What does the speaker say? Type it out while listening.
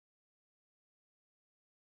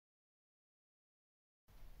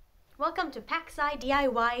Welcome to PacSci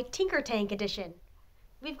DIY Tinker Tank Edition.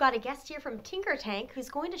 We've got a guest here from Tinker Tank who's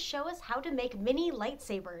going to show us how to make mini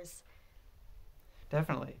lightsabers.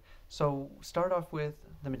 Definitely. So start off with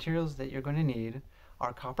the materials that you're going to need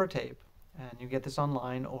are copper tape, and you get this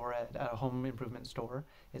online or at a home improvement store.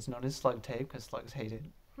 It's known as slug tape because slugs hate it.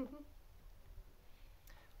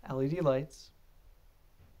 LED lights,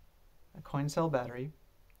 a coin cell battery,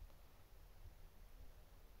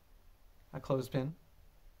 a clothespin,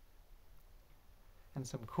 and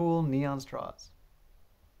some cool neon straws.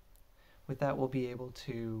 With that, we'll be able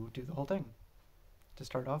to do the whole thing. To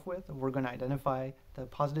start off with, we're going to identify the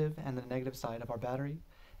positive and the negative side of our battery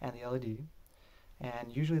and the LED.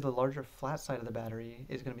 And usually the larger flat side of the battery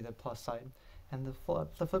is going to be the plus side, and the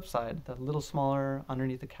flip side, the little smaller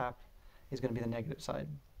underneath the cap, is going to be the negative side.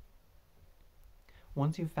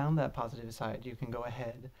 Once you've found that positive side, you can go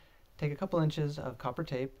ahead, take a couple inches of copper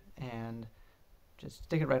tape and just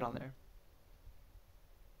stick it right on there.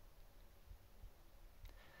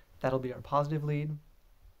 That'll be our positive lead.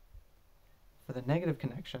 For the negative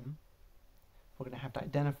connection, we're going to have to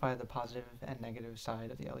identify the positive and negative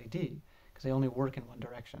side of the LED because they only work in one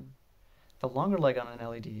direction. The longer leg on an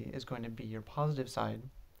LED is going to be your positive side,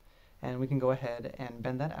 and we can go ahead and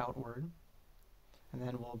bend that outward, and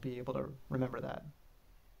then we'll be able to remember that.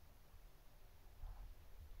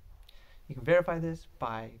 You can verify this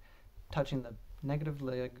by touching the negative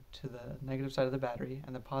leg to the negative side of the battery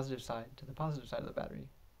and the positive side to the positive side of the battery.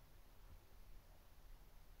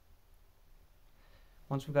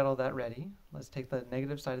 Once we've got all that ready, let's take the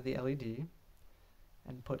negative side of the LED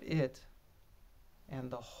and put it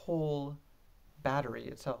and the whole battery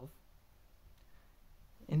itself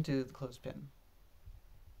into the clothespin.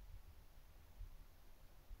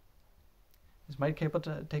 This might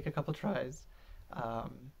take a couple tries.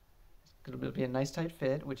 It's going to be a nice tight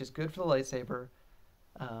fit, which is good for the lightsaber.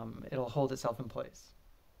 It'll hold itself in place.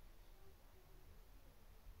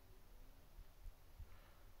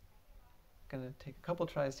 Going to take a couple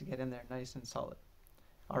tries to get in there nice and solid.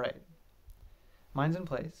 All right, mine's in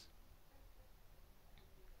place.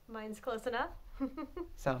 Mine's close enough.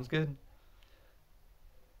 Sounds good.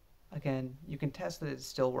 Again, you can test that it's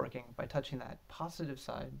still working by touching that positive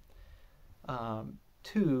side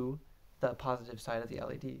to the positive side of the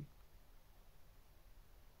LED.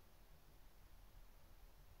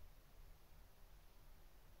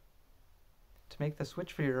 To make the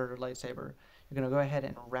switch for your lightsaber, you're going to go ahead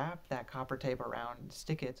and wrap that copper tape around and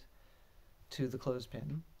stick it to the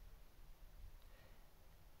clothespin.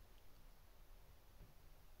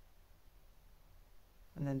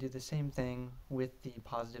 And then do the same thing with the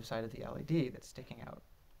positive side of the LED that's sticking out.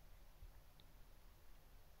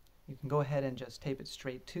 You can go ahead and just tape it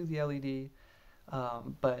straight to the LED,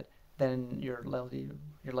 but then your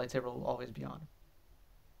lightsaber will always be on.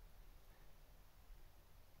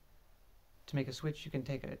 To make a switch, you can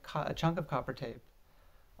take a chunk of copper tape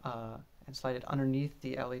and slide it underneath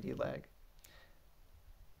the LED leg.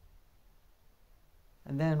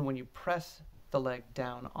 And then when you press the leg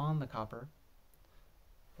down on the copper,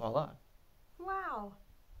 voila. Wow.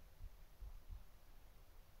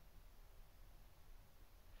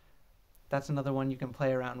 That's another one you can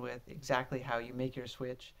play around with, exactly how you make your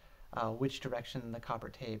switch, which direction the copper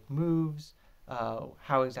tape moves,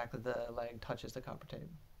 how exactly the leg touches the copper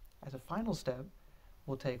tape. As a final step,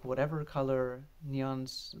 we'll take whatever color neon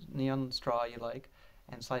straw you like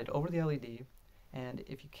and slide it over the LED, and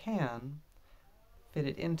if you can, fit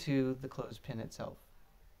it into the clothespin itself.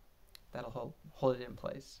 That'll hold it in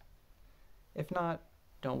place. If not,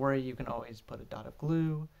 don't worry, you can always put a dot of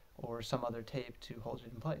glue or some other tape to hold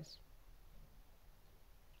it in place.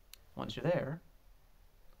 Once you're there,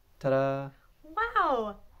 ta-da!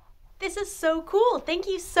 Wow! This is so cool! Thank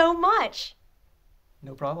you so much!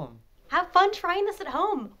 No problem. Have fun trying this at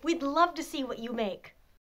home. We'd love to see what you make.